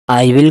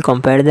I will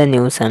compare the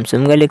new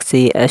Samsung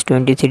Galaxy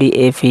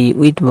S23 FE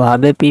with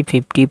Huawei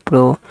P50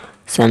 Pro.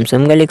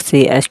 Samsung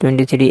Galaxy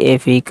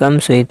S23 FE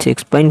comes with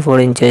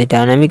 6.4 inches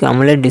dynamic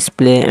AMOLED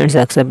display and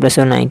aspect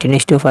ratio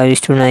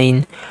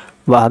 19:5:9.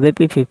 Huawei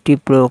P50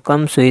 Pro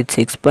comes with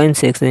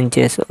 6.6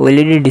 inches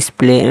OLED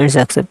display and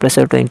aspect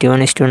ratio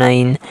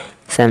 21:9.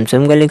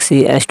 Samsung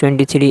Galaxy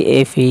S23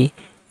 FE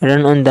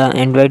run on the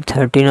Android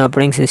 13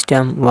 operating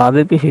system.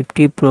 Huawei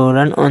P50 Pro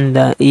run on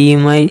the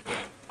EMI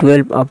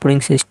 12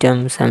 operating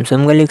system.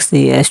 Samsung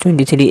Galaxy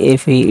S23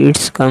 FE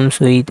it comes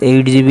with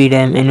 8GB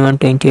RAM and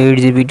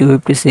 128GB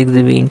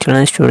 256GB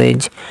internal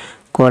storage.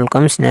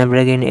 Qualcomm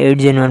Snapdragon 8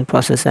 Gen 1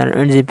 processor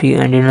and GPU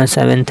Adreno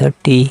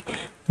 730.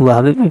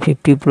 Huawei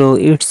P50 Pro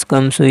it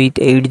comes with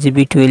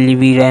 8GB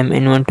 12GB RAM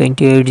and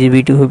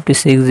 128GB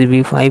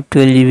 256GB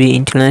 512GB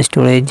internal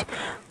storage.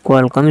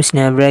 Qualcomm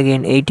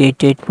Snapdragon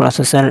 888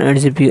 processor and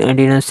GPU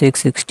Adreno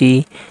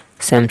 660.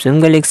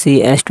 Samsung Galaxy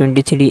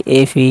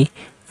S23 FE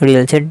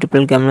real set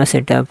triple camera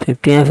setup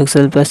 50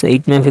 MP plus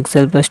 8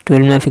 MP plus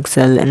 12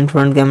 MP and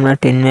front camera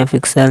 10 MP.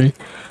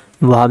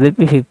 Huawei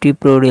P50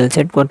 Pro real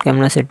set quad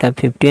camera setup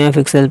 50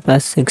 MP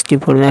plus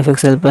 64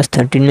 MP plus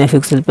 13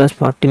 MP plus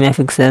 40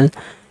 MP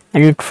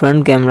and its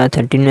front camera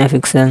 13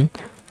 MP.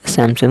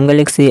 Samsung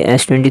Galaxy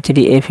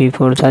S23 FE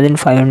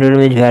 4500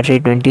 mAh battery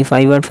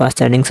 25W fast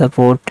charging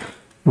support.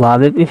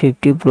 Huawei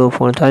P50 Pro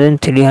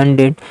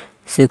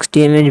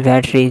 4360 mAh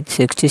battery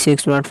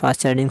 66W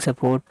fast charging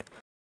support.